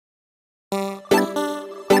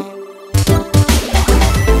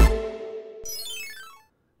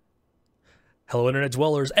Hello Internet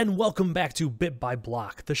dwellers, and welcome back to Bit by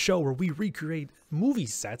Block, the show where we recreate movie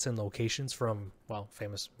sets and locations from, well,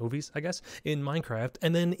 famous movies, I guess, in Minecraft,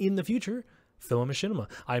 and then in the future, film and machinima.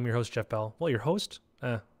 I'm your host, Jeff Bell. Well, your host?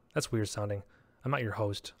 That's weird sounding. I'm not your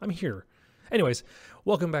host. I'm here. Anyways,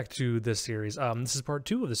 welcome back to this series. This is part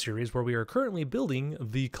 2 of the series where we are currently building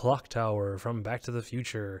the clock tower from Back to the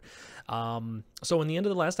Future. So in the end of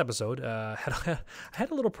the last episode, I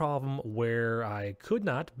had a little problem where I could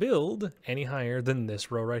not build any higher than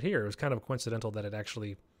this row right here. It was kind of coincidental that it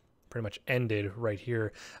actually pretty much ended right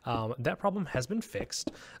here. That problem has been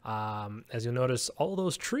fixed. As you'll notice, all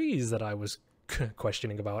those trees that I was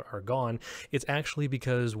questioning about are gone. It's actually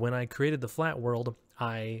because when I created the flat world,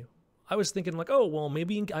 I was thinking like, oh, well,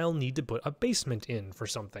 maybe I'll need to put a basement in for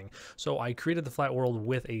something. So I created the flat world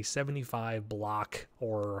with a 75 block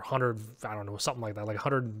or 100, I don't know, something like that, like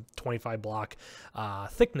 125 block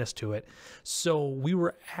thickness to it. So we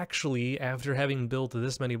were actually, after having built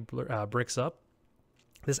this many bricks up,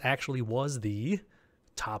 this actually was the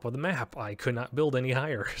top of the map. I could not build any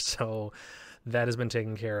higher. So that has been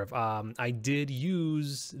taken care of. I did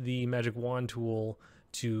use the magic wand tool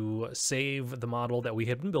to save the model that we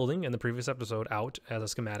had been building in the previous episode out as a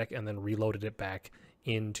schematic and then reloaded it back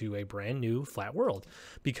into a brand new flat world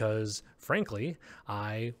because, frankly,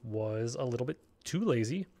 I was a little bit too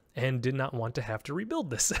lazy and did not want to have to rebuild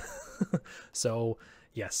this. So,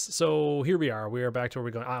 yes. So here we are. We are back to where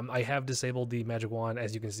we're going. I have disabled the magic wand.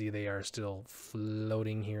 As you can see, they are still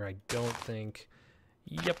floating here. I don't think...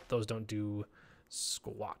 Yep, those don't do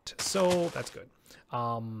squat. So that's good.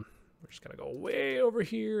 We're just gonna go way over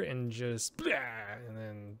here and just blah, and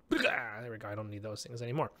then blah. There we go. I don't need those things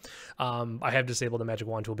anymore. I have disabled the magic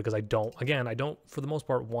wand tool because I don't for the most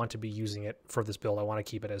part want to be using it for this build. I want to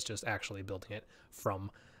keep it as just actually building it from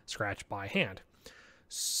scratch by hand.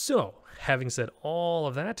 So having said all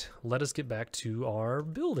of that, let us get back to our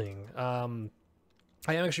building.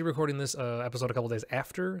 I am actually recording this episode a couple days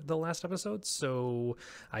after the last episode, so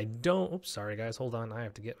I don't... Oops, sorry guys, hold on. I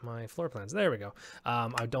have to get my floor plans. There we go.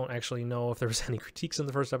 I don't actually know if there was any critiques in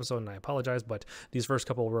the first episode, and I apologize, but these first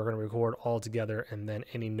couple we're going to record all together, and then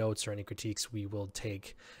any notes or any critiques we will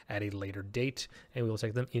take at a later date, and we will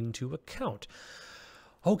take them into account.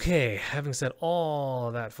 Okay, having said all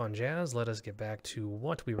of that fun jazz, let us get back to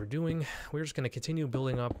what we were doing. We're just going to continue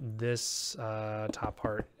building up this top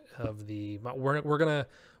part of the... We're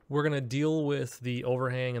gonna deal with the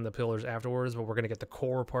overhang and the pillars afterwards, but we're gonna get the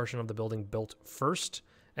core portion of the building built first,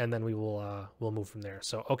 and then we will we'll move from there.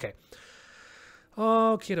 So okay,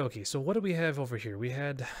 okay. So what do we have over here? We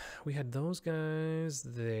had those guys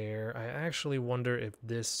there. I actually wonder if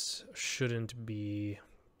this shouldn't be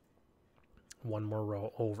one more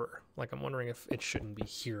row over. Like, I'm wondering if it shouldn't be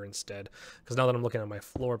here instead, because now that I'm looking at my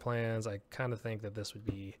floor plans, I kind of think that this would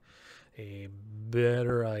be a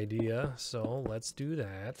better idea. So let's do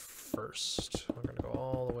that first. I'm gonna go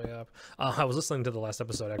all the way up. I was listening to the last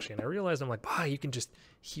episode actually, and I realized I'm like, wow, you can just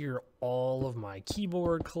hear all of my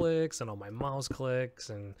keyboard clicks and all my mouse clicks,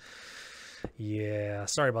 and yeah,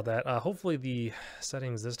 sorry about that. Hopefully the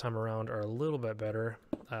settings this time around are a little bit better.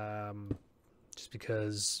 Just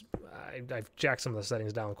because I've jacked some of the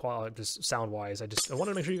settings down, just sound-wise. I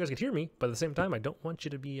wanted to make sure you guys could hear me, but at the same time, I don't want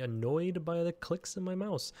you to be annoyed by the clicks in my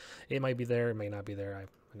mouse. It might be there, it may not be there.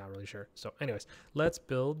 I'm not really sure. So anyways, let's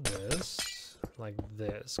build this like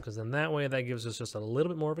this, because then that way that gives us just a little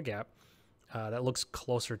bit more of a gap. That looks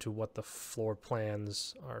closer to what the floor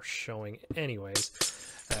plans are showing anyways.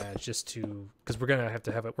 Just to, because we're gonna have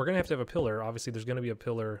to have a pillar. Obviously, there's gonna be a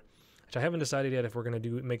pillar. I haven't decided yet if we're going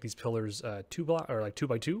to make these pillars 2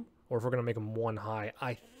 by 2, or if we're going to make them 1 high.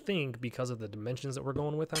 I think because of the dimensions that we're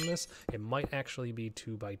going with on this, it might actually be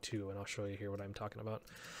 2 by 2, and I'll show you here what I'm talking about.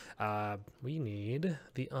 We need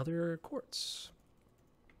the other quartz.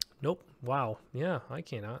 Nope. Wow. Yeah, I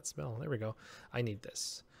cannot spell. There we go. I need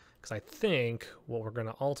this, because I think what we're going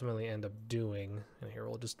to ultimately end up doing, and here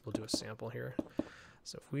we'll do a sample here.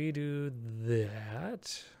 So if we do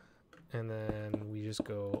that, and then we just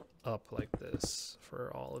go up like this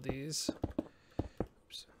for all of these.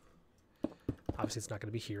 Oops. Obviously, it's not going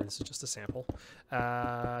to be here. This is just a sample.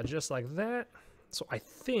 Just like that. So I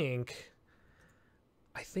think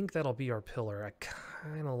that'll be our pillar. I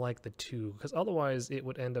kind of like the 2, because otherwise it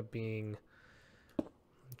would end up being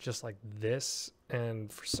just like this.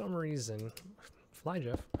 And for some reason, fly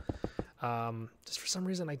Jeff. Just for some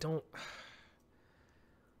reason, I don't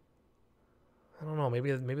know,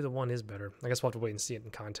 maybe the 1 is better. I guess we'll have to wait and see it in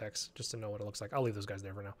context just to know what it looks like. I'll leave those guys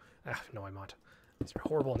there for now. No, I'm not. These are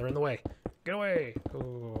horrible and they're in the way. Get away!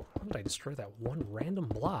 Oh, how did I destroy that one random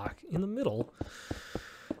block in the middle?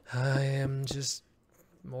 I am just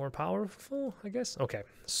more powerful, I guess. Okay,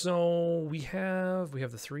 so we have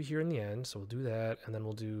the 3 here in the end, so we'll do that, and then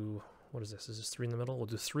we'll do, what is this? Is this 3 in the middle? We'll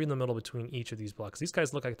do 3 in the middle between each of these blocks. These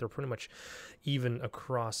guys look like they're pretty much even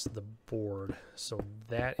across the board. So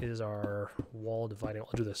that is our wall dividing.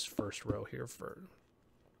 I'll do this first row here first.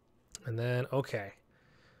 And then, okay.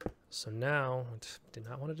 So now, did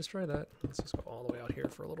not want to destroy that. Let's just go all the way out here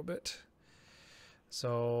for a little bit.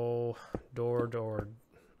 So, door.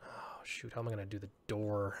 Oh, shoot, how am I going to do the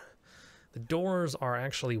door? The doors are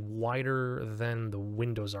actually wider than the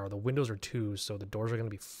windows are. The windows are 2, so the doors are going to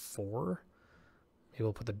be 4. Maybe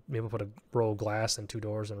we'll put a row of glass and 2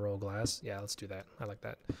 doors and a row of glass. Yeah, let's do that. I like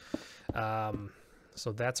that.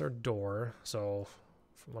 So that's our door. So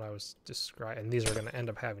from what I was describing, and these are going to end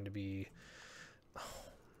up having to be. Oh,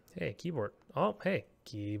 hey, keyboard. Oh, hey,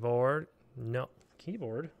 keyboard. No,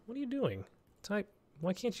 keyboard. What are you doing? Type.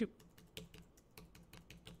 Why can't you?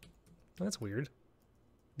 That's weird.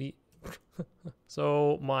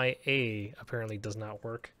 So my A apparently does not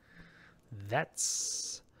work.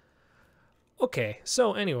 That's okay.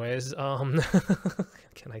 So anyways, can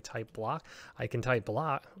I type block? I can type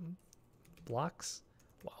blocks.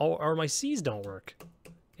 Oh, or my C's don't work.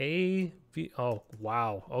 A, B, oh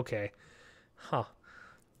wow, okay. Huh.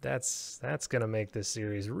 That's gonna make this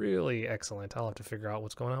series really excellent. I'll have to figure out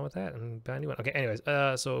what's going on with that and bad new one. Okay, anyways,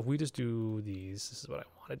 so if we just do these, this is what I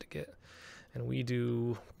wanted to get. And we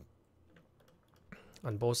do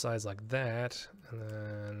on both sides like that, and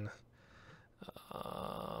then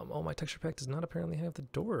oh, my texture pack does not apparently have the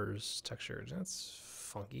doors textured. That's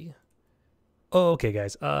funky. Okay,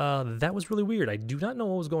 guys, that was really weird. I do not know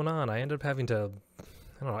what was going on. I ended up having to,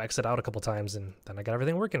 I don't know, exit out a couple times, and then I got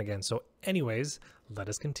everything working again. So anyways, let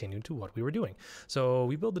us continue to what we were doing. So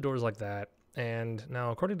we build the doors like that, and now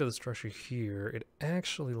according to the structure here, it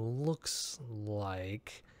actually looks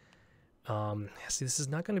like see, this is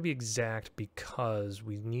not going to be exact because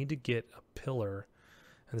we need to get a pillar,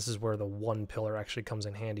 and this is where the 1 pillar actually comes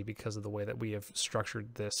in handy because of the way that we have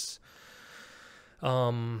structured this. I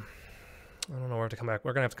don't know where to come back.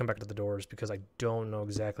 We're going to have to come back to the doors because I don't know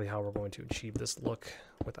exactly how we're going to achieve this look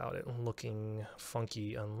without it looking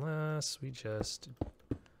funky unless we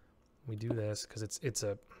do this because it's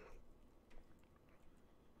a.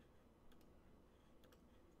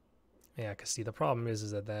 Yeah, because see, the problem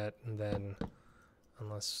is that then,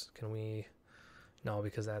 unless, can we, no,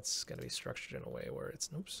 because that's going to be structured in a way where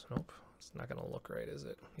it's, nope, it's not going to look right, is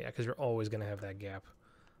it? Yeah, because you're always going to have that gap,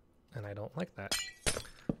 and I don't like that.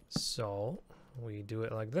 So, we do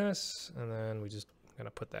it like this, and then we just going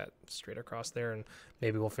to put that straight across there, and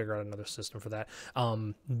maybe we'll figure out another system for that.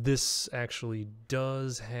 This actually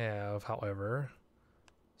does have, however,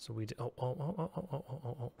 so we did,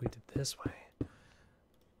 we did this way.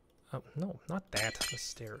 No, not that. The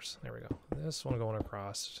stairs. There we go. This one going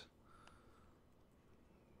across.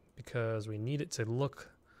 Because we need it to look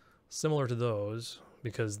similar to those.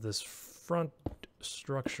 Because this front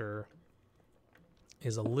structure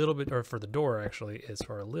is a little bit, or for the door actually, it's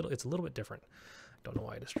a little bit different. I don't know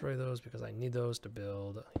why I destroy those because I need those to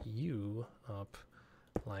build you up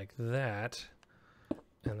like that.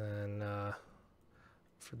 And then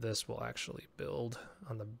for this, we'll actually build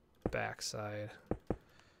on the back side.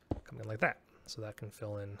 Come in like that, so that can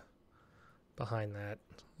fill in behind that,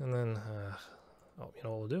 and then oh, you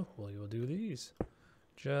know what we'll do? Well, we'll do these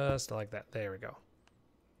just like that. There we go.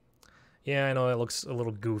 Yeah, I know it looks a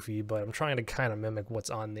little goofy, but I'm trying to kind of mimic what's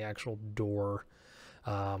on the actual door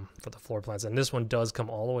for the floor plans, and this one does come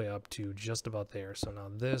all the way up to just about there. So now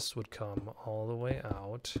this would come all the way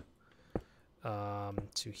out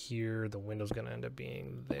to here. The window's going to end up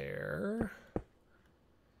being there.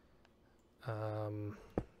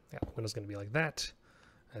 Yeah, the window's going to be like that.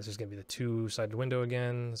 This is going to be the 2-sided window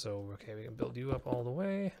again. So, okay, we can build you up all the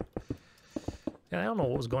way. Yeah, I don't know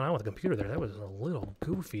what was going on with the computer there. That was a little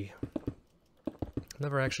goofy.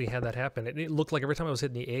 Never actually had that happen. It looked like every time I was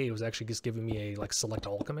hitting the A, it was actually just giving me a, like, select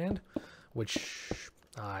all command, which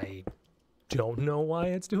I don't know why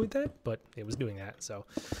it's doing that, but it was doing that. So,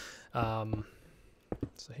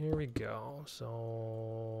 so here we go.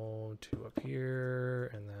 So 2 up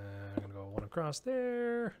here, and then I'm gonna go 1 across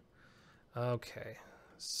there. Okay,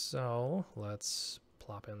 so let's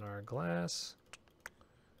plop in our glass,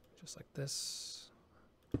 just like this.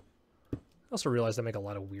 I also realized I make a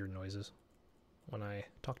lot of weird noises when I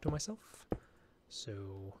talk to myself, so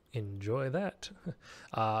enjoy that.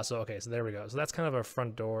 Okay, so there we go. So that's kind of our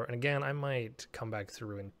front door, and again, I might come back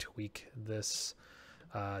through and tweak this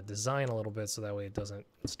design a little bit so that way it doesn't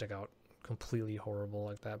stick out completely horrible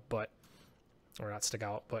like that, but or not stick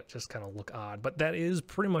out, but just kind of look odd. But that is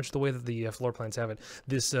pretty much the way that the floor plans have it.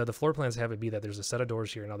 The floor plans have it be that there's a set of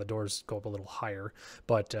doors here. Now the doors go up a little higher,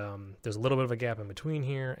 but there's a little bit of a gap in between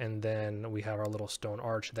here, and then we have our little stone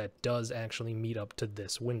arch that does actually meet up to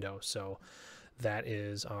this window. So that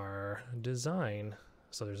is our design.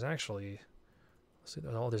 So there's actually, let's see,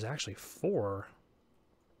 oh, there's actually 4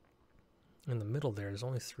 in the middle there. There's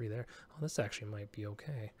only 3 there. Oh, this actually might be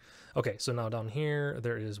okay. Okay, so now down here,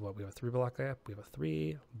 there is what? We have a 3 block gap. We have a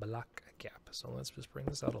 3 block gap. So let's just bring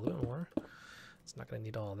this out a little more. It's not going to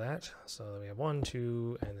need all that. So we have 1,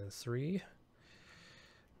 2, and then 3.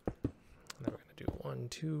 And then we're going to do 1,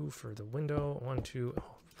 2 for the window. 1, 2.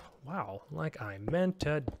 Oh, wow, like I meant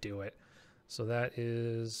to do it. So that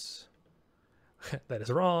is... that is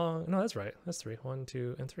wrong. No, that's right. That's 3. 1,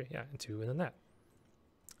 2, and 3. Yeah, and 2, and then that.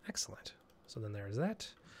 Excellent. So then there's that.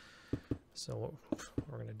 So what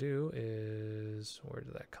we're going to do is, where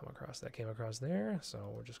did that come across? That came across there.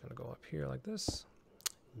 So we're just going to go up here like this.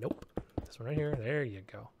 Nope. This one right here. There you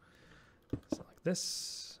go. So like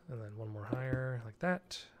this, and then one more higher like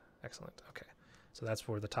that. Excellent. Okay. So that's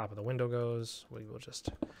where the top of the window goes. We will just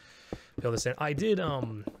fill this in. I did,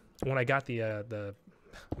 when I got the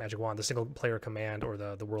magic wand, the single player command or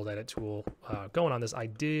the world edit tool going on this, I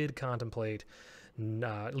did contemplate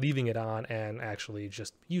leaving it on and actually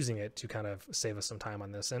just using it to kind of save us some time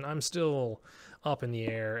on this. And I'm still up in the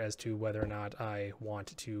air as to whether or not I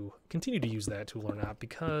want to continue to use that tool or not,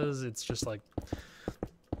 because it's just like,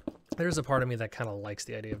 there's a part of me that kind of likes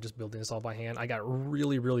the idea of just building this all by hand. I got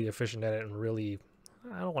really, really efficient at it and really,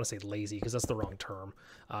 I don't want to say lazy because that's the wrong term.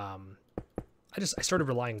 I started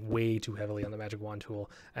relying way too heavily on the magic wand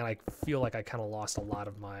tool, and I feel like I kind of lost a lot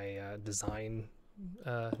of my design-ness,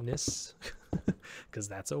 because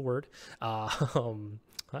that's a word. I'm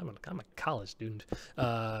a college student,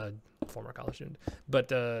 former college student, but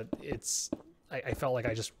I felt like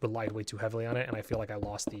I just relied way too heavily on it, and I feel like I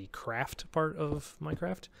lost the craft part of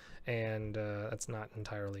Minecraft, and that's not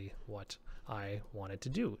entirely what I wanted to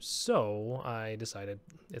do. So I decided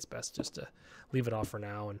it's best just to leave it off for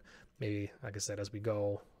now, and maybe, like I said, as we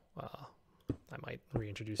go, I might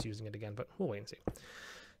reintroduce using it again, but we'll wait and see.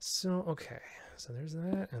 So, okay, so there's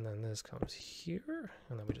that, and then this comes here,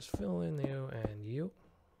 and then we just fill in you and you,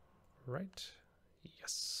 right?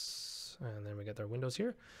 Yes. And then we get our windows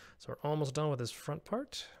here. So we're almost done with this front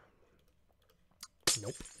part.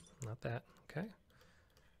 Nope, not that. Okay.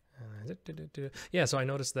 Yeah, so I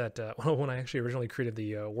noticed that when I actually originally created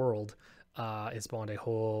the world, it spawned a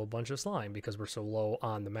whole bunch of slime because we're so low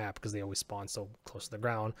on the map, because they always spawn so close to the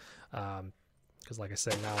ground. Because like I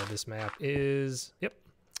said, now this map is, yep,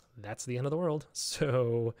 that's the end of the world.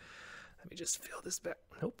 So let me just fill this back.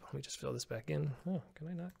 Nope, let me just fill this back in. Oh, can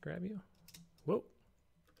I not grab you? Whoa.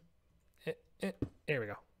 There we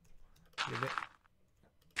go.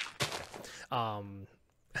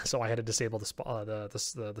 So I had to disable the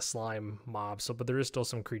slime mob. So, but there is still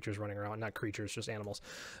some creatures running around. Not creatures, just animals.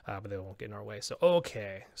 But they won't get in our way. So,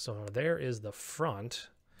 okay. So there is the front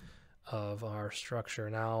of our structure.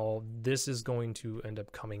 Now, this is going to end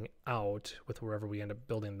up coming out with wherever we end up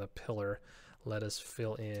building the pillar. Let us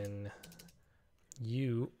fill in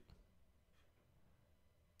you.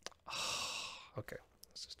 Okay.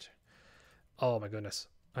 Let's just... Oh my goodness.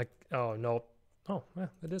 Oh no. Oh, yeah,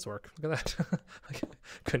 it does work. Look at that. I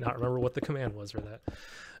could not remember what the command was for that.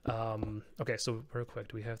 Okay, so real quick,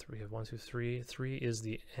 do we have 3? We have 1, 2, 3. 3 is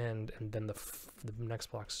the end, and then the next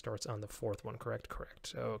block starts on the 4th one, correct?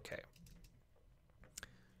 Correct. Okay.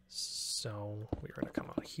 So we're going to come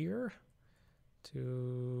out here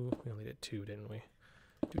to... We only did 2, didn't we?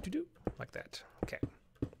 Do. Like that. Okay.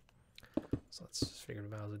 So let's figure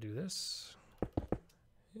out how to do this.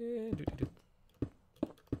 And do.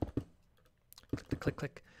 Click, click,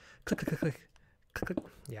 click, click, click, click, click, click.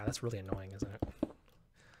 Yeah, that's really annoying, isn't it?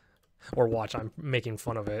 Or watch, I'm making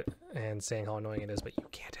fun of it and saying how annoying it is, but you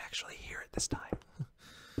can't actually hear it this time.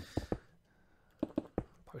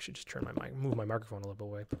 Probably should just move my microphone a little bit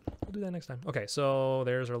away, but we'll do that next time. Okay, so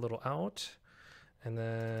there's our little out, and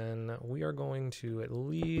then we are going to at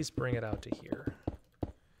least bring it out to here.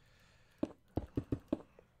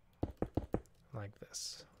 Like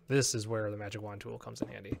this. This is where the magic wand tool comes in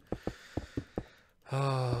handy. But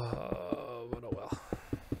oh well.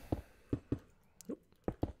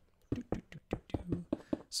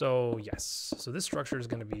 So yes, so this structure is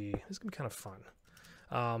gonna be kind of fun.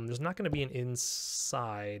 There's not gonna be an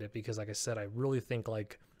inside because, like I said, I really think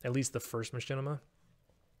like at least the first machinima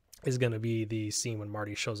is going to be the scene when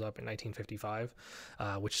Marty shows up in 1955,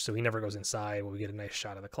 so he never goes inside. We get a nice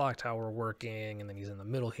shot of the clock tower working, and then he's in the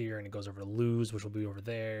middle here, and he goes over to Lou's, which will be over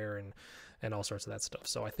there, and and all sorts of that stuff.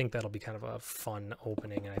 So I think that'll be kind of a fun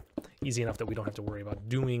opening, and easy enough that we don't have to worry about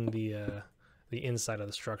doing the inside of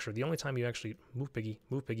the structure. The only time you actually move piggy,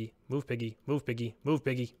 move piggy, move piggy, move piggy, move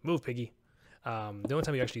piggy, move piggy. The only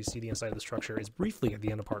time you actually see the inside of the structure is briefly at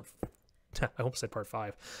the end of part. I hope I said part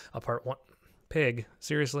 5. Part 1. Pig.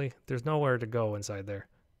 Seriously, there's nowhere to go inside there.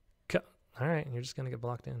 All right, you're just gonna get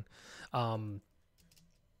blocked in.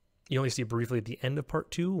 You only see it briefly at the end of part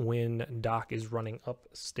 2 when Doc is running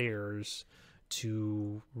upstairs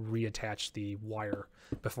to reattach the wire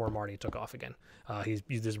before Marty took off again. He's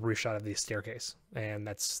this brief shot of the staircase, and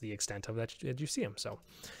that's the extent of that you see him. So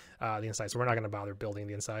the inside. So we're not going to bother building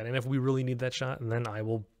the inside. And if we really need that shot, then I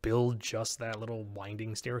will build just that little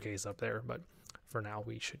winding staircase up there. But for now,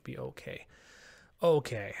 we should be okay.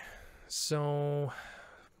 Okay, so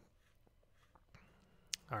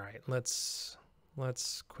all right, let's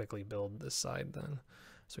quickly build this side then.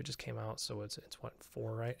 So it just came out, so it's what,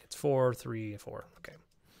 4, right? It's 4, 3, 4. Okay.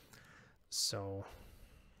 So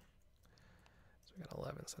we got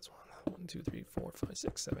 11. So that's 1, 2, 3, 4, 5,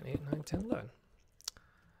 6, 7, 8, 9, 10, 11.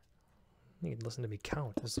 You need to listen to me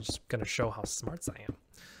count. This is just gonna show how smart I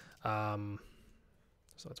am.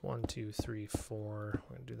 So it's 1, 2, 3, 4.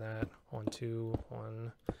 We're gonna do that. 1, 2,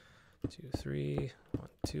 1, 2, 3, 1,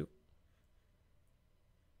 2.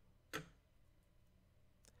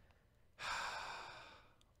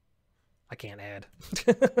 I can't add.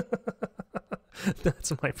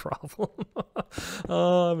 That's my problem.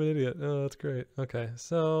 Oh, I'm an idiot. Oh, that's great. Okay,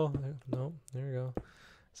 so no, there we go.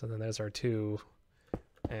 So then there's our 2.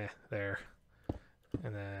 There.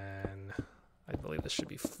 And then I believe this should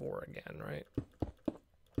be 4 again, right?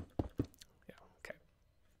 Yeah, okay.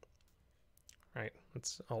 Right.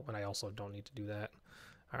 Oh, and I also don't need to do that.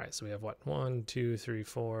 All right, so we have what? 1, 2, 3,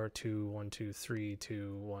 4, 2, 1, 2, 3,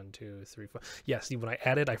 2, 1, 2, 3, 4. Yeah, see, when I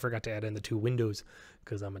added, I forgot to add in the 2 windows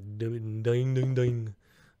because I'm a ding.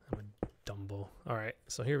 I'm a dumbo. All right,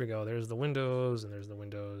 so here we go. There's the windows, and there's the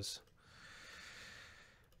windows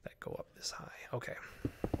that go up this high. Okay.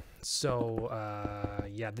 So,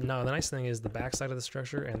 yeah, no, the nice thing is the back side of the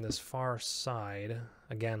structure and this far side,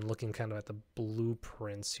 again, looking kind of at the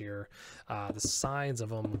blueprints here, the sides of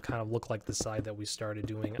them kind of look like the side that we started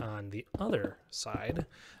doing on the other side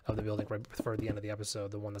of the building right before the end of the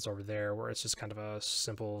episode, the one that's over there, where it's just kind of a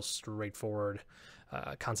simple, straightforward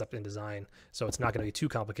concept and design. So it's not going to be too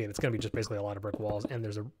complicated. It's going to be just basically a lot of brick walls, and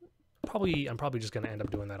there's I'm probably just going to end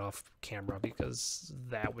up doing that off camera because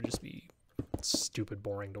that would just be stupid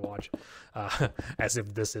boring to watch, as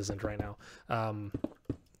if this isn't right now.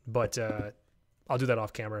 But I'll do that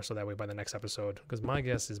off camera so that way by the next episode, because my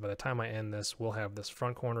guess is by the time I end this, we'll have this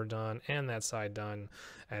front corner done and that side done,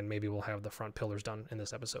 and maybe we'll have the front pillars done in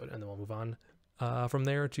this episode, and then we'll move on from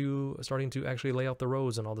there to starting to actually lay out the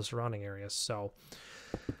roads and all the surrounding areas. So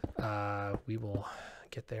we will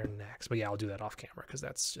get there next. But yeah, I'll do that off camera because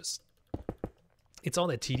that's just, it's all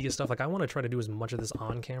that tedious stuff. Like, I want to try to do as much of this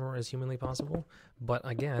on camera as humanly possible, but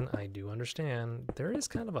again, I do understand there is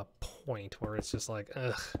kind of a point where it's just like,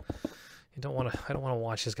 ugh, I don't want to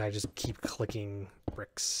watch this guy just keep clicking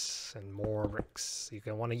bricks and more bricks.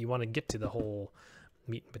 You want to get to the whole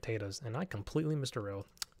meat and potatoes, and I completely missed a row.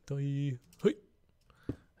 There we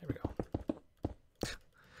go.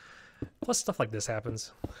 Plus stuff like this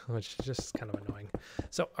happens, which is just kind of annoying.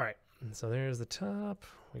 So, all right. So there's the top.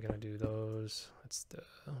 We're gonna do those. That's the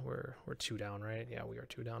we're 2 down, right? Yeah, we are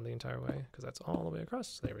 2 down the entire way because that's all the way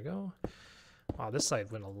across. There we go. Wow, this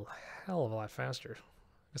side went a hell of a lot faster.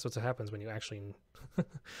 That's what happens when you actually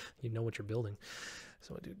you know what you're building.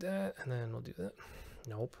 So we'll do that, and then we'll do that.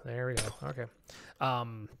 Nope. There we go. Okay.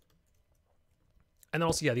 And then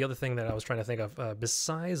also, yeah, the other thing that I was trying to think of,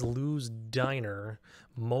 besides Lou's Diner,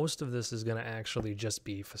 most of this is going to actually just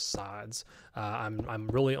be facades. I'm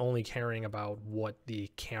really only caring about what the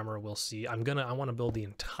camera will see. I want to build the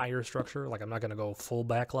entire structure. Like, I'm not going to go full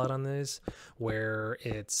backlot on this, where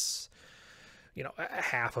it's, you know,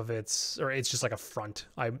 half of it's just like a front.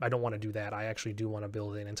 I don't want to do that. I actually do want to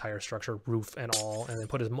build an entire structure, roof and all, and then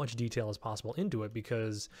put as much detail as possible into it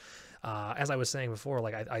because, as I was saying before,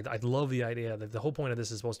 like I love the idea that the whole point of this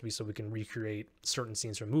is supposed to be so we can recreate certain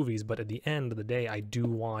scenes from movies, but at the end of the day, I do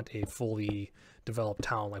want a fully developed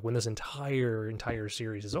town. Like, when this entire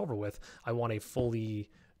series is over with, I want a fully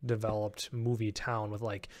developed movie town with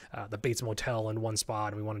like the Bates Motel in one spot,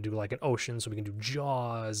 and we want to do like an ocean so we can do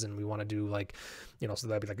Jaws, and we want to do like, you know, so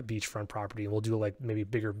that'd be like a beachfront property, and we'll do like maybe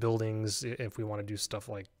bigger buildings if we want to do stuff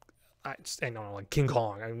like I don't know, like King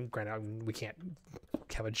Kong. I mean, granted, we can't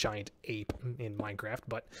have a giant ape in Minecraft,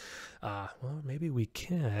 but well, maybe we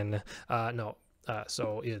can.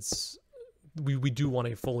 So it's we do want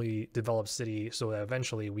a fully developed city so that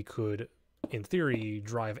eventually we could in theory,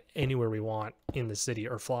 drive anywhere we want in the city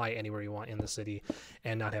or fly anywhere you want in the city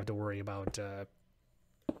and not have to worry about,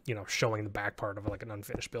 you know, showing the back part of like an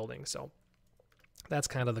unfinished building. So that's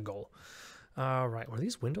kind of the goal. All right. Were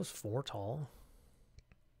these windows 4 tall?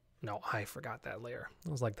 No, I forgot that layer.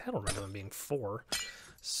 I was like, I don't remember them being 4.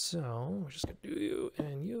 So we're just going to do you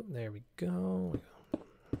and you. There we go.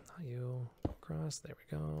 Not you. Across. There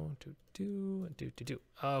we go. Do.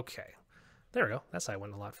 Okay. There we go. That side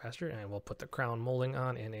went a lot faster. And we'll put the crown molding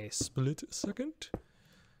on in a split second.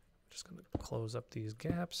 Just going to close up these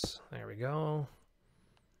gaps. There we go.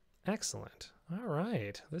 Excellent. All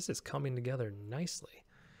right. This is coming together nicely.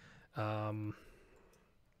 All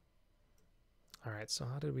right. So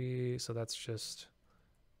how did we... So that's just...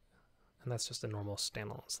 And that's just a normal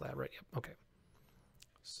standalone slab, right? Yep. Okay.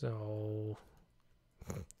 So...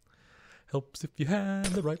 Helps if you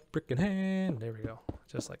have the right brick in hand. There we go.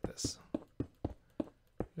 Just like this.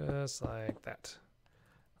 Just like that.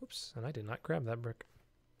 Oops. And I did not grab that brick.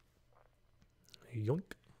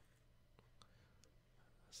 Yoink.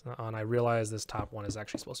 So, and I realize this top one is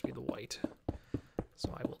actually supposed to be the white.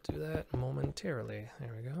 So I will do that momentarily.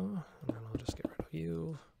 There we go. And then I'll just get rid of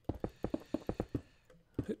you.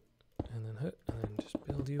 And then just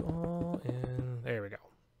build you all in. There we go.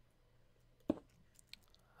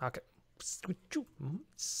 Okay.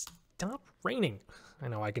 Stop raining. I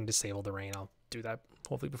know I can disable the rain. I'll do that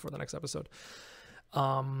hopefully before the next episode.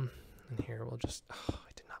 And here we'll just... Oh,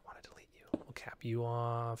 I did not want to delete you. We'll cap you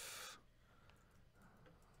off.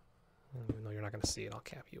 Even though you're not going to see it, I'll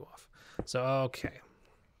cap you off. So, okay.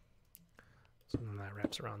 So then that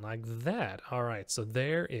wraps around like that. All right, so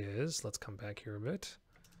there is... Let's come back here a bit.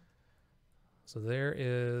 So there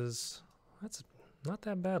is... That's not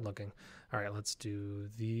that bad looking. All right, let's do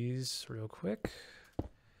these real quick.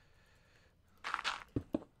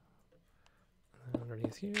 And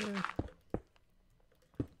underneath here.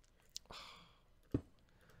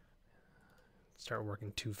 Start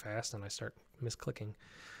working too fast and I start misclicking.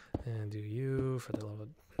 And do you for the little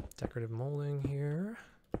decorative molding here.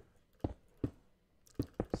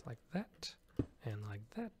 Just like that. And like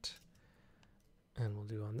that. And we'll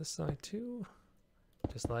do on this side too.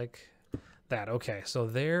 Just like that. Okay, so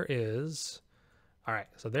there is... All right,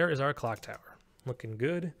 so there is our clock tower. Looking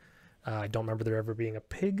good. I don't remember there ever being a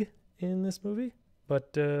pig in this movie, but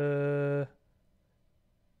yeah.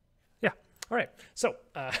 All right, so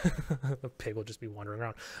the pig will just be wandering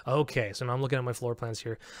around. Okay, so now I'm looking at my floor plans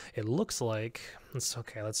here. It looks like... It's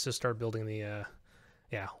okay, let's just start building the...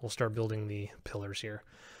 yeah, we'll start building the pillars here.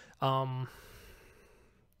 So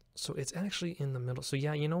it's actually in the middle. So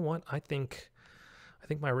yeah, you know what? I think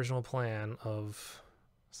my original plan of...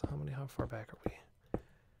 So how far back are we?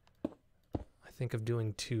 I think of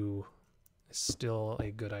doing 2 is still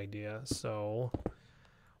a good idea. So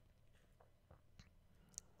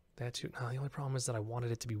that 2... Now the only problem is that I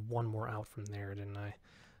wanted it to be 1 more out from there, didn't I?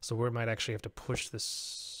 So we might actually have to push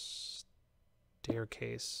this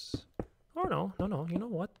staircase. Oh, no. You know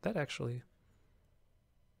what? That actually...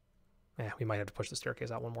 Yeah, we might have to push the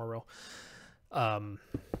staircase out 1 more row.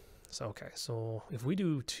 So, okay. So if we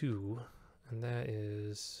do 2, and that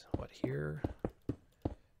is, what, here?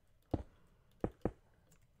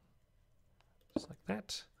 Just like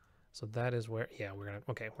that. So that is where, yeah, we're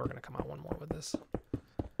gonna come out 1 more with this.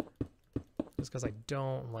 Just because I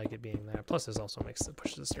don't like it being that. Plus, this also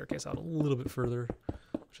pushes the staircase out a little bit further,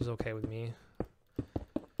 which is okay with me.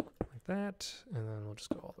 Like that. And then we'll just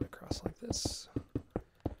go all the way across like this.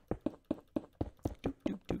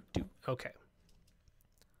 Okay.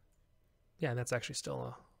 Yeah, and that's actually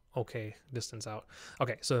still a okay distance out.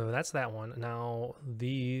 Okay, so that's that one. Now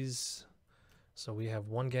these, so we have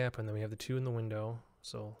 1 gap and then we have the 2 in the window.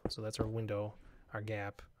 So that's our window, our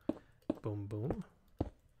gap. Boom, boom.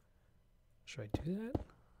 Should I do that?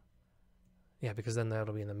 Yeah, because then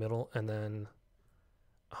that'll be in the middle. And then,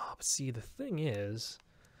 oh, but see, the thing is,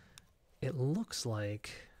 it looks like,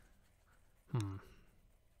 how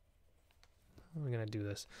are we gonna do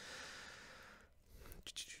this?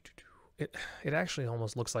 It actually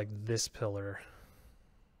almost looks like this pillar.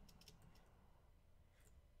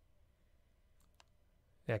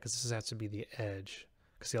 Yeah, because this has to be the edge.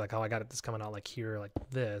 Because see, like how I got this coming out like here, like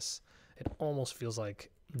this. It almost feels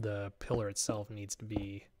like the pillar itself needs to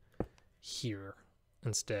be here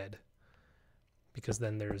instead. Because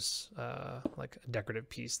then there's like a decorative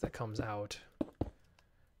piece that comes out.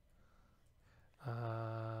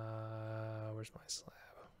 Where's my slab?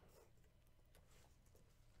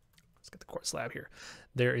 Let's get the quartz slab here.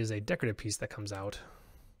 There is a decorative piece that comes out.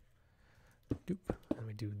 Doop. And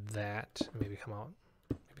we do that. Maybe come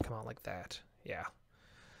out like that. Yeah.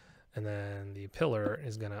 And then the pillar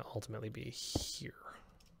is going to ultimately be here.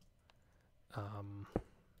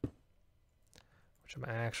 Which I'm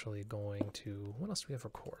actually going to... What else do we have for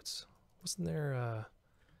quartz? Wasn't there...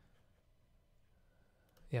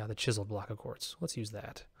 yeah, the chiseled block of quartz. Let's use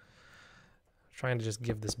that. I'm trying to just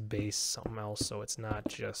give this base something else so it's not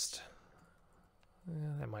just...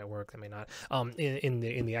 that might work, that may not. In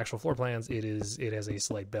the actual floor plans, it has a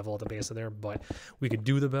slight bevel at the base of there, but we could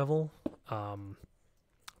do the bevel.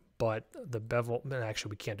 But the bevel,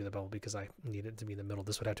 actually we can't do the bevel because I need it to be in the middle.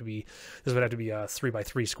 This would have to be a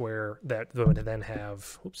 3x3 square that would then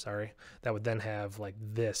have, that would then have like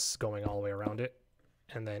this going all the way around it.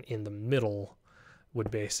 And then in the middle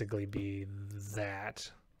would basically be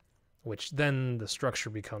that, which then the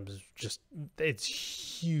structure becomes just, it's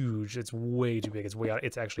huge. It's way too big. It's way out.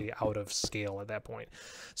 It's actually out of scale at that point.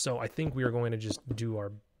 So I think we are going to just do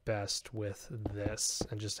our best with this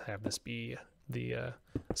and just have this be the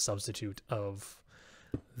substitute of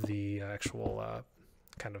the actual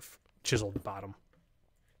kind of chiseled bottom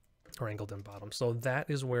or angled in bottom. So that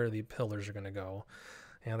is where the pillars are going to go.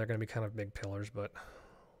 And they're going to be kind of big pillars, but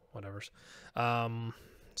whatever's.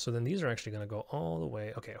 So then these are actually going to go all the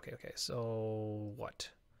way. Okay. So what?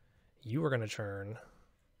 You are going to turn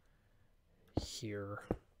here.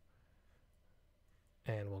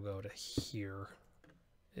 And we'll go to here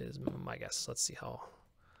is my guess. Let's see how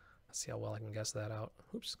well I can guess that out.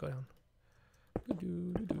 Oops, go down.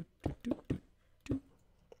 We're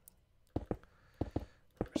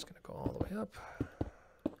just going to go all the way up.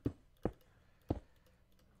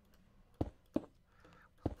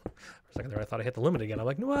 For a second there, I thought I hit the limit again. I'm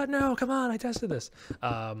like, what? No, come on, I tested this.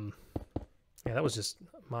 Yeah, that was just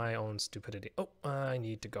my own stupidity. Oh, I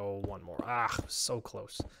need to go one more. Ah, so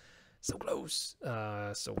close. So close.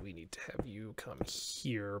 So we need to have you come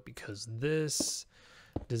here because this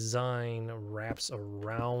design wraps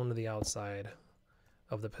around the outside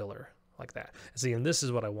of the pillar like that. See, and this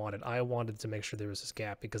is what I wanted. I wanted to make sure there was this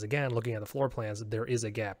gap because, again, looking at the floor plans, there is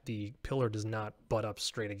a gap. The pillar does not butt up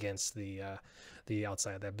straight against the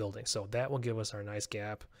outside of that building. So that will give us our nice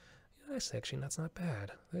gap. Actually, that's not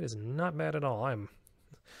bad. That is not bad at all.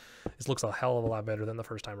 This looks a hell of a lot better than the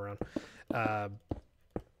first time around.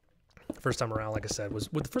 First time around, like I said,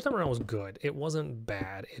 the first time around was good. It wasn't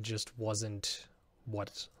bad. It just wasn't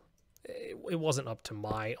it wasn't up to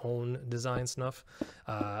my own design snuff.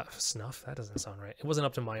 Snuff? That doesn't sound right. It wasn't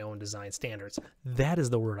up to my own design standards. That is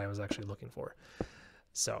the word I was actually looking for.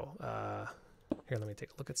 So, here, let me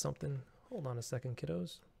take a look at something. Hold on a second,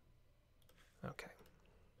 kiddos. Okay.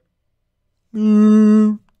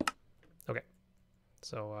 Okay.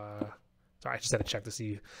 So, sorry, I just had to check to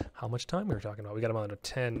see how much time we were talking about. We got about another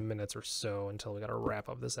 10 minutes or so until we got to wrap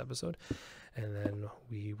up this episode. And then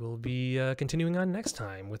we will be continuing on next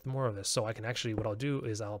time with more of this. So I can actually, what I'll do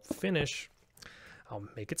is I'll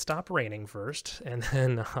make it stop raining first. And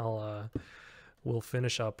then we'll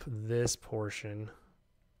finish up this portion.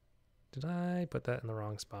 Did I put that in the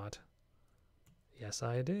wrong spot? Yes,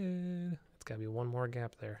 I did. It's got to be one more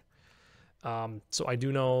gap there. So I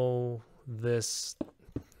do know this...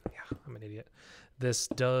 I'm an idiot. This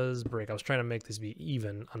does break. I was trying to make this be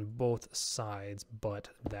even on both sides, but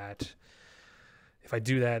that if I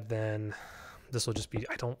do that, then this will just be,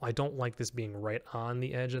 I don't like this being right on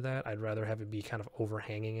the edge of that. I'd rather have it be kind of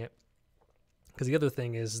overhanging it. Because the other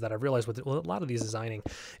thing is that I've realized with a lot of these designing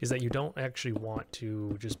is that you don't actually want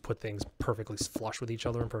to just put things perfectly flush with each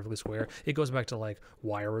other and perfectly square. It goes back to like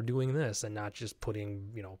why we're doing this and not just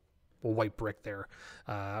putting, a white brick there,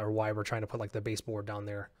 or why we're trying to put like the baseboard down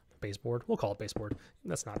there. Baseboard, we'll call it baseboard.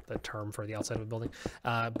 That's not the term for the outside of a building.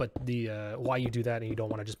 But the why you do that and you don't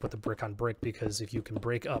want to just put the brick on brick, because if you can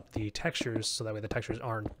break up the textures so that way the textures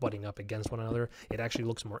aren't butting up against one another, it actually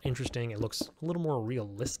looks more interesting. It looks a little more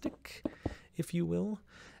realistic, if you will.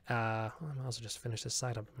 I might also just finish this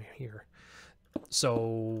side up here.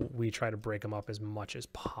 So we try to break them up as much as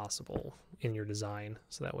possible in your design,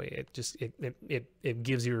 so that way it just it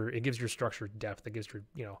gives your structure depth. It gives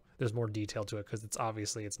your there's more detail to it, because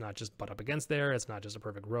it's not just butt up against there. It's not just a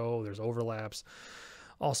perfect row. There's overlaps,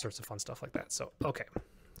 all sorts of fun stuff like that. So okay,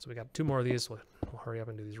 so we got 2 more of these. We'll hurry up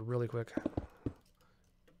and do these really quick.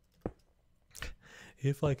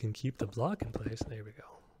 If I can keep the block in place, there we go.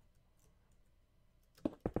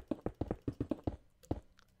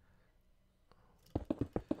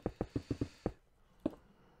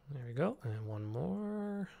 There we go, and one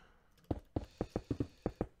more.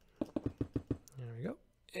 There we go.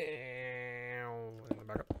 And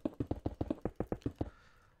back up.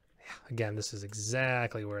 Yeah, again, this is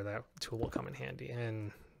exactly where that tool will come in handy,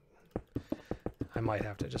 and I might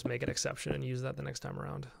have to just make an exception and use that the next time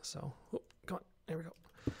around. So, come on, there we go.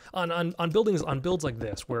 on builds like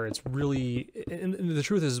this, where it's really, and the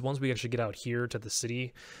truth is, once we actually get out here to the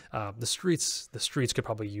city, the streets could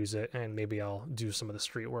probably use it, and maybe I'll do some of the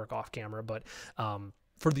street work off camera. But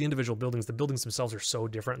for the individual buildings, the buildings themselves are so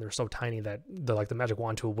different, and they're so tiny that the magic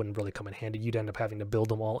wand tool wouldn't really come in handy. You'd end up having to build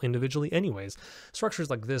them all individually anyways.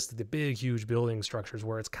 Structures like this, the big huge building structures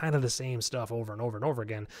where it's kind of the same stuff over and over and over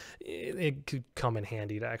again, it could come in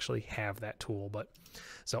handy to actually have that tool. But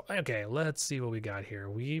so okay, let's see what we got here.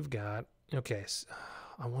 We've got, okay, so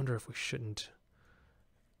I wonder if we shouldn't,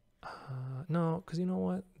 no, because you know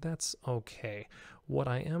what, that's okay. What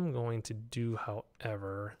I am going to do,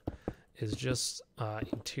 however, is just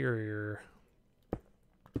interior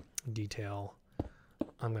detail.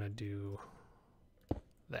 I'm gonna do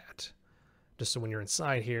that, just so when you're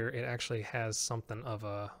inside here, it actually has something of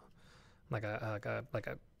a like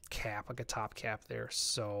a cap, like a top cap there.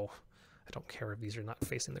 So I don't care if these are not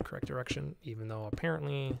facing the correct direction, even though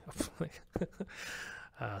apparently,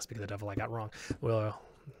 speak of the devil, I got wrong. Well,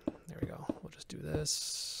 there we go. We'll just do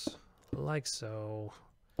this like so.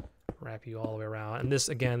 Wrap you all the way around, and this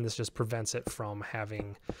again, this just prevents it from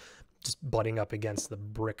having just butting up against the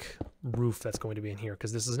brick roof that's going to be in here,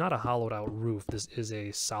 because this is not a hollowed out roof. This is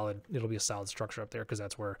a solid, it'll be a solid structure up there, because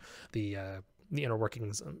that's where the inner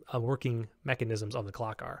workings, working mechanisms of the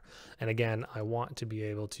clock are. And again, I want to be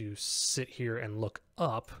able to sit here and look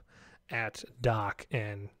up at Doc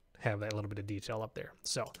and have that little bit of detail up there.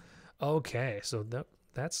 So okay, so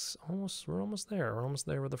that's almost, we're almost there. We're almost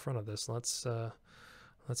there with the front of this.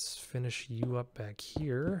 Let's finish you up back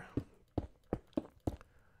here.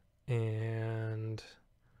 And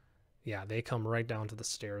yeah, they come right down to the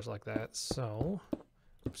stairs like that. So,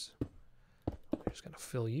 oops, I'm just gonna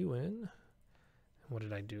fill you in. What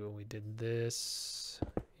did I do? We did this,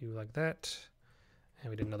 you like that, and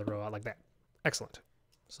we did another row out like that. Excellent.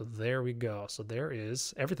 So there we go. So there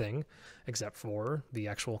is everything except for the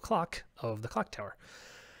actual clock of the clock tower.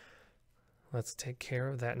 Let's take care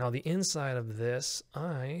of that. Now the inside of this,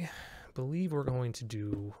 I believe we're going to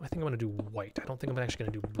do, I think I'm going to do white. I don't think I'm actually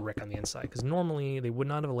going to do brick on the inside, because normally they would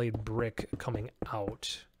not have laid brick coming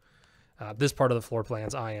out. This part of the floor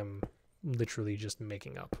plans I am literally just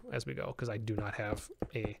making up as we go, because I do not have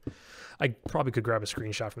a, I probably could grab a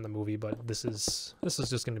screenshot from the movie, but this is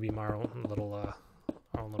just going to be my own little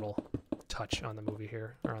touch on the movie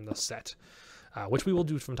here, or on the set. Which we will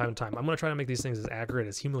do from time to time. I'm going to try to make these things as accurate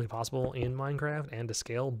as humanly possible in Minecraft and to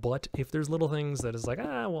scale, but if there's little things that is like,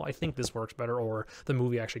 well, I think this works better, or the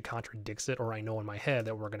movie actually contradicts it, or I know in my head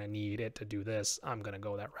that we're going to need it to do this, I'm going to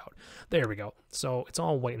go that route. There we go. So it's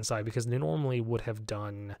all white inside, because they normally would have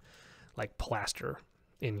done like plaster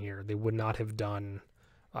in here. They would not have done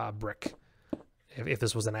brick if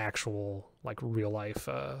this was an actual like real life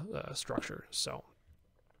structure. So,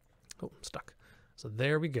 oh, I'm stuck. So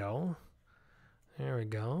there we go. There we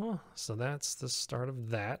go. So that's the start of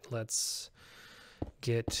that. Let's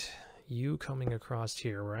get you coming across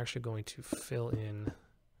here. We're actually going to fill in,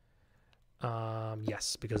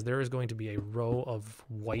 yes, because there is going to be a row of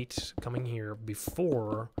white coming here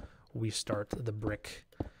before we start the brick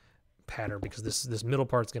pattern, because this middle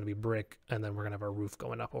part's going to be brick, and then we're going to have our roof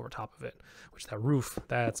going up over top of it, which that roof,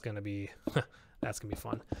 that's going to be, that's going to be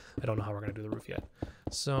fun. I don't know how we're going to do the roof yet.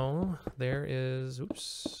 So there is,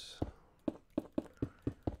 oops.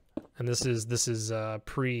 And this is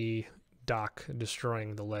pre-Doc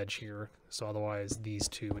destroying the ledge here, so otherwise these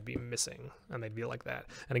two would be missing, and they'd be like that.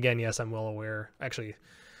 And again, yes, I'm well aware. Actually,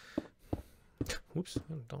 whoops,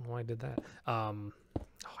 I don't know why I did that. Oh,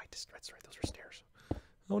 that's right, those were stairs.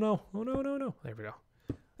 Oh no, oh no, no, no. There we go.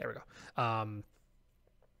 There we go.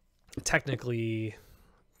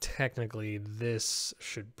 Technically, this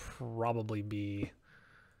should probably be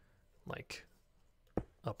like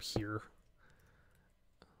up here,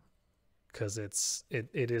 because it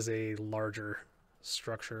is a larger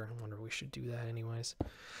structure. I wonder if we should do that anyways.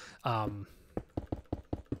 Let's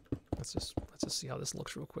just see how this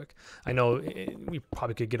looks real quick. I know we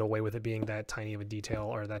probably could get away with it being that tiny of a detail,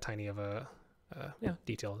 or that tiny of a yeah,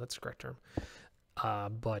 detail, that's the correct term.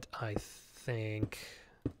 But I think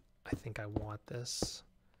I want this,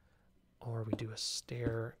 or we do a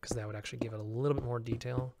stair, because that would actually give it a little bit more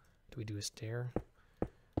detail. Do we do a stair?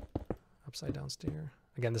 Upside down stair.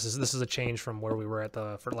 Again, this is a change from where we were at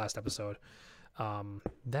for last episode.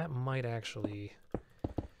 That might actually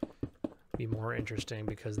be more interesting,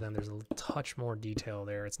 because then there's a touch more detail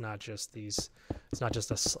there. It's not just these. It's not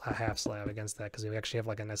just a half slab against that, because we actually have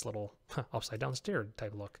like a nice little upside down stair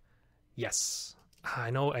type look. Yes,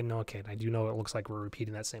 I know. Okay, I do know it looks like we're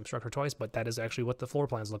repeating that same structure twice, but that is actually what the floor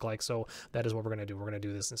plans look like. So that is what we're gonna do. We're gonna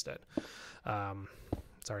do this instead.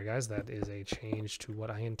 Sorry guys, that is a change to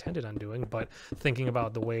what I intended on doing, but thinking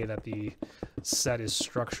about the way that the set is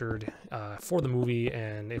structured for the movie,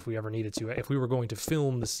 and if we ever needed to, if we were going to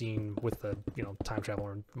film the scene with the, you know, time travel,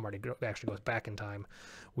 or Marty actually goes back in time,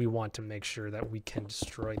 we want to make sure that we can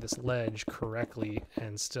destroy this ledge correctly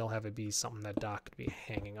and still have it be something that Doc could be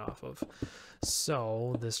hanging off of.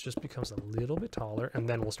 So this just becomes a little bit taller, and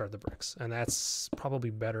then we'll start the bricks, and that's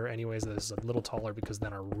probably better anyways. That is a little taller because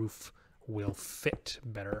then our roof will fit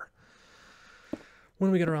better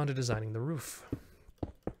when we get around to designing the roof,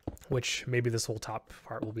 which maybe this whole top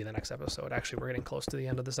part will be the next episode. Actually, we're getting close to the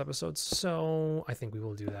end of this episode, so I think we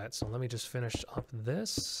will do that. So let me just finish up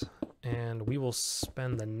this, and we will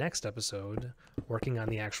spend the next episode working on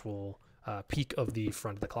the actual peak of the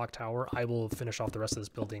front of the clock tower. I will finish off the rest of this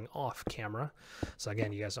building off camera, so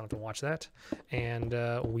again, you guys don't have to watch that, and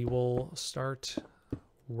we will start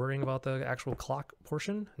worrying about the actual clock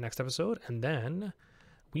portion next episode, and then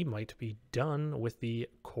we might be done with the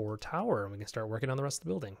core tower and we can start working on the rest of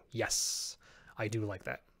the building. Yes, I do like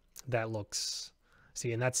that. That looks,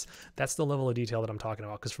 see, and that's the level of detail that I'm talking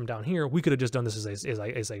about, because from down here we could have just done this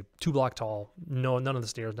as a 2-block tall, none of the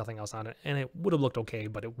stairs, nothing else on it, and it would have looked okay,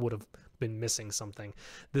 but it would have been missing something.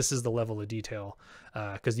 This is the level of detail,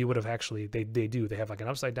 because you would have actually, they have like an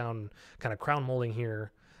upside down kind of crown molding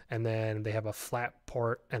here, and then they have a flat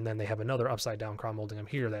part, and then they have another upside down crown molding up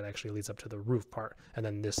here that actually leads up to the roof part, and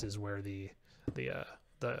then this is where the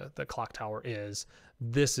clock tower is.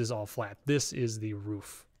 This is all flat. This is the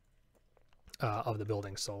roof of the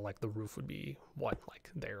building, so like the roof would be what, like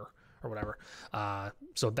there or whatever.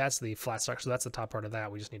 So that's the flat structure. So that's the top part of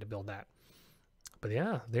that. We just need to build that. But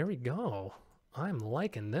yeah, there we go. I'm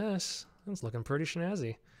liking this. It's looking pretty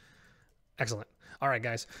snazzy. Excellent. All right,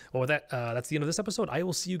 guys. Well, with that, that's the end of this episode. I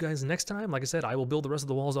will see you guys next time. Like I said, I will build the rest of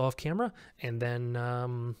the walls off camera, and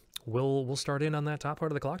then we'll start in on that top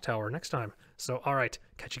part of the clock tower next time. So, all right.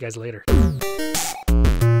 Catch you guys later.